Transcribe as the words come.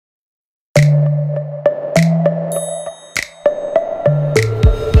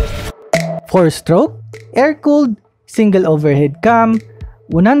4-stroke, air-cooled, single overhead cam,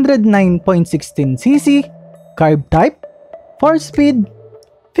 109.16cc, carb type, 4-speed,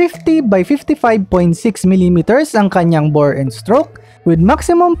 50 by 55.6mm ang kanyang bore and stroke with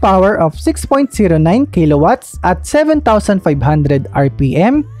maximum power of 6.09 kilowatts at 7,500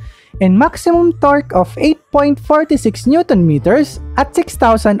 RPM and maximum torque of 8.46 Nm at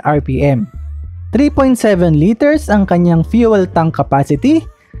 6,000 RPM. 3.7 liters ang kanyang fuel tank capacity.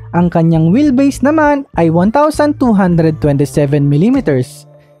 Ang kanyang wheelbase naman ay 1,227mm.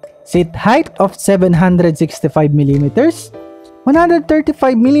 Seat height of 765mm.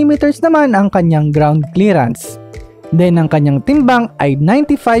 135mm naman ang kanyang ground clearance. Then ang kanyang timbang ay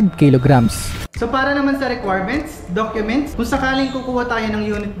 95 kilograms. So para naman sa requirements, documents, kung sakaling kukuha tayo ng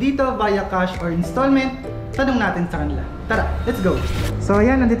unit dito via cash or installment, tanong natin sa kanila. Tara, let's go! So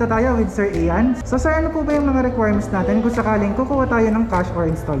ayan, nandito tayo with Sir Ian. So sir, ano po ba yung mga requirements natin kung sakaling kukuha tayo ng cash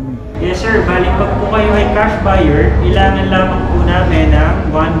or installment? Yes sir, bali pag po kayo ay cash buyer, kailangan lamang po namin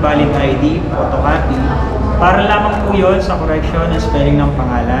ng 1 valid ID, photocopy, para lamang po yun sa correction ng spelling ng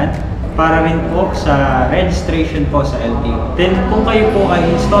pangalan, para rin po sa registration po sa LTO. Then kung kayo po ay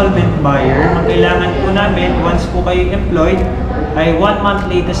installment buyer, ang kailangan po namin once po kayo employed ay 1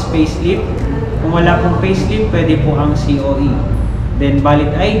 month latest payslip. Kung wala pong payslip, pwede po ang COE. Then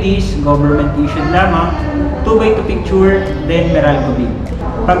valid IDs, government issued lamang, 2x2 picture, then Meralco bill.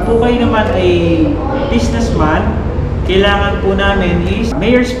 Pag po kayo naman ay businessman, kailangan po namin is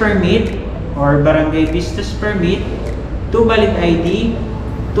mayor's permit or barangay business permit, 2 valid ID,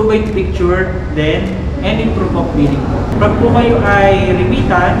 2x2 picture, then any proof of billing po. Pag po kayo ay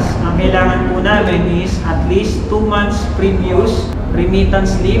remittance, ang kailangan po namin is at least 2 months previous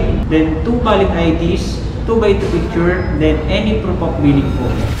remittance slip, then 2 valid IDs, 2x2 picture, then any proof of billing po.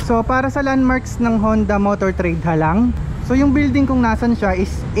 So para sa landmarks ng Honda Motor Trade Halang, so yung building kung nasan siya is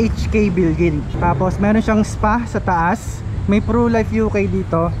HK building. Tapos meron siyang spa sa taas, may Pro-Life UK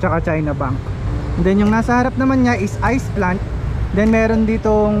dito, tsaka China Bank. And then yung nasa harap naman niya is Ice Plant. Then meron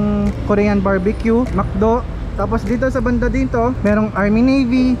ditong Korean barbecue, McDo. Tapos dito sa banda dito, merong Army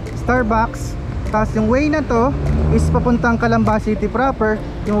Navy, Starbucks. Tapos yung way na to is papuntang Calamba City proper.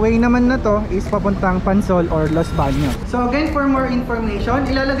 Yung way naman na to is papuntang Pansol or Los Baños. So again, for more information,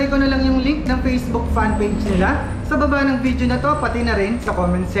 ilalagay ko na lang yung link ng Facebook fan page nila sa baba ng video na to, pati na rin sa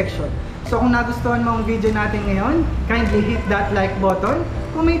comment section. So kung nagustuhan mo ang video natin ngayon, kindly hit that like button.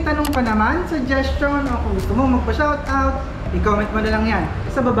 Kung may tanong ka naman, suggestion, o kung gusto mo magpa-shoutout, i-comment mo na lang yan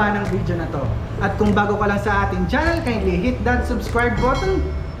sa baba ng video na to. At kung bago ka lang sa ating channel, kindly hit that subscribe button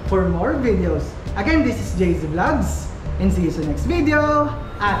for more videos. Again, this is LAZADA Vlogs, and see you sa next video.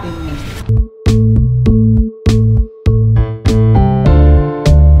 Ating